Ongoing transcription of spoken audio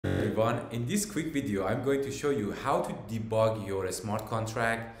everyone, in this quick video I'm going to show you how to debug your smart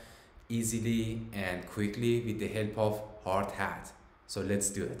contract easily and quickly with the help of Hardhat. So let's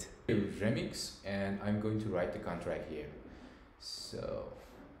do it. Remix, and I'm going to write the contract here. So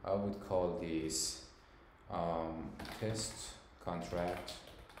I would call this test contract.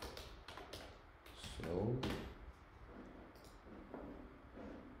 So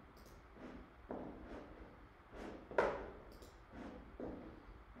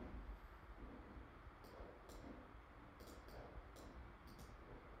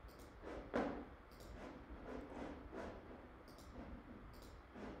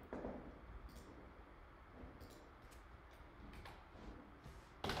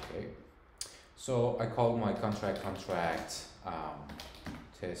So I call my contract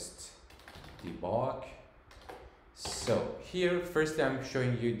test debug. So here, first I'm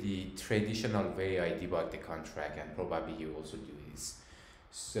showing you the traditional way I debug the contract, and probably you also do this.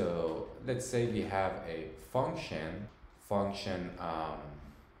 So let's say we have a function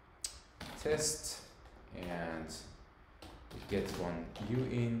test, and it gets one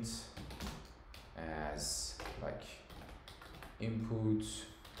uint as like input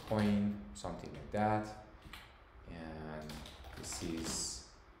coin, something like that, and this is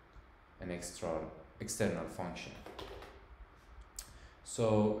an external function.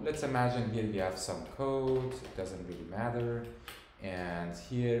 So let's imagine here we have some code, it doesn't really matter, and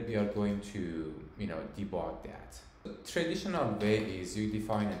here we are going to debug that. The traditional way is you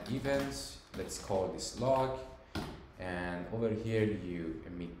define an event, let's call this log, and over here you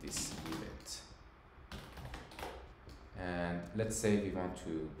emit this event. And let's say we want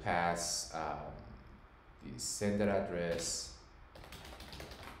to pass the sender address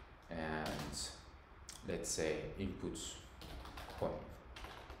and let's say input coin.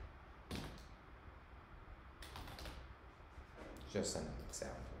 Just an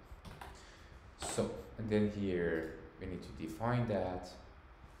example. So, and then here we need to define that.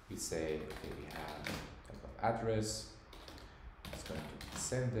 We say, okay, we have type of address. It's going to be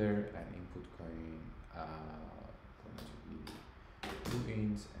sender, and input coin going to be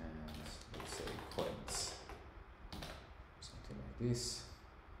uint, and let's say coins, something like this.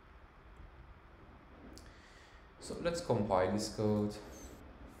 So let's compile this code.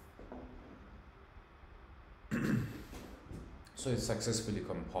 So it's successfully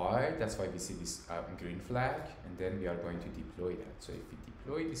compiled, that's why we see this green flag, and then we are going to deploy that. So if we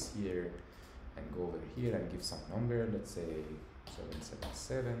deploy this here and go over here and give some number, let's say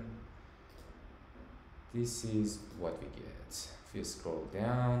 777, this is what we get. If you scroll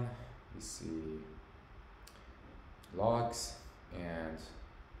down, we see logs, and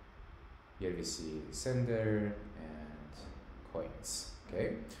here we see sender and coins.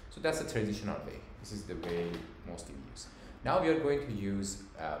 Okay, so that's the traditional way. This is the way mostly we use. Now we are going to use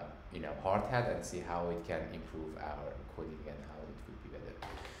Hardhat and see how it can improve our coding and how it would be better.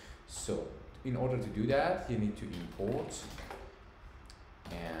 So in order to do that, you need to import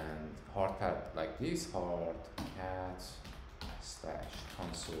and Hardhat like this, Hardhat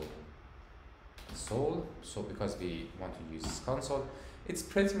 /console. So because we want to use this console, it's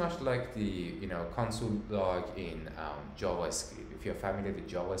pretty much like the console log in JavaScript. If you're familiar with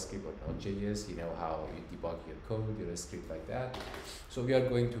JavaScript or Node.js, you know how you debug your code, your script like that. So we are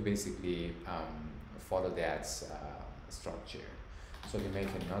going to basically follow that structure. So we make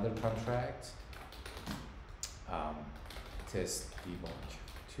another contract, test debug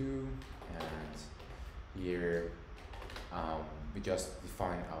 2, and here we just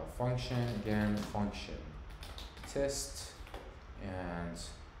define our function again, function test, and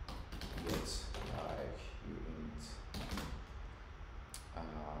get like uint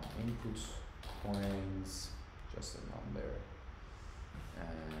input coins, just a number,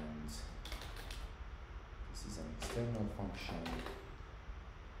 and this is an external function.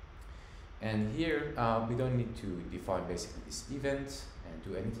 And here we don't need to define basically this event and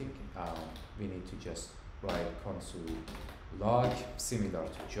do anything. We need to just write console log similar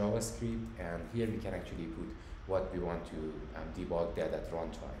to JavaScript, and here we can actually put what we want to debug that at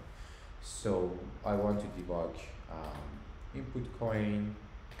runtime. So I want to debug input coin.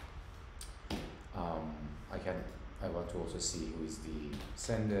 I want to also see who is the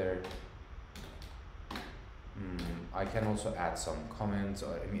sender. I can also add some comments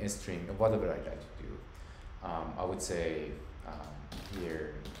or a string, whatever I'd like to do. I would say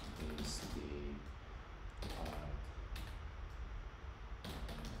here is the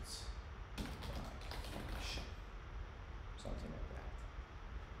function, something like that.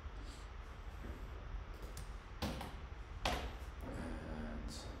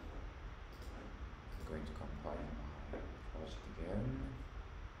 And I'm going to compile my project again.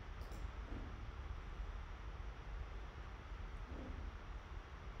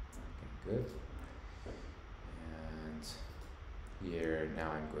 good. And here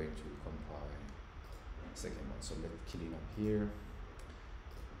now I'm going to compile the second one. So let's clean up here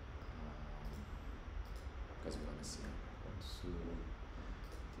because we want to see. I want to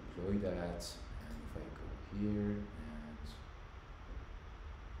deploy that, and if I go here and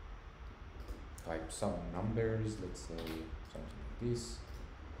type some numbers, let's say something like this,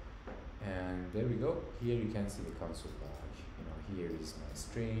 and there we go. Here you can see the console log. Here is my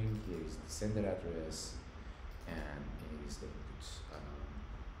string, here is the sender address, and here is the input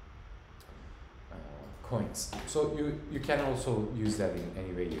coins. So you can also use that in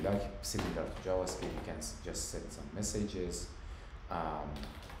any way you like. Similar to JavaScript, you can just send some messages. Welcome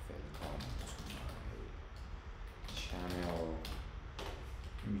to my channel.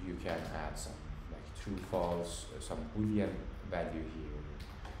 You can add some like true, false, some boolean value here,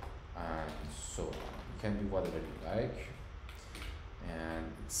 and so on. You can do whatever you like, and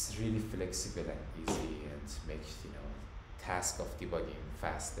it's really flexible and easy, and makes task of debugging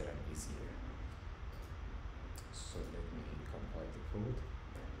faster and easier. So let me compile the code.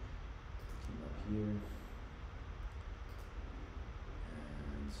 Clean up here,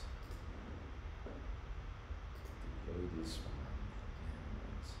 and deploy this one,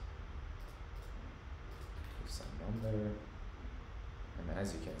 and give some number. And as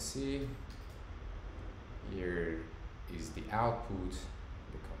you can see, here is the output,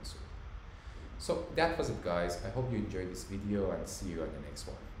 the console. So that was it, guys. I hope you enjoyed this video, and see you on the next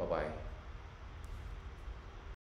one. Bye bye.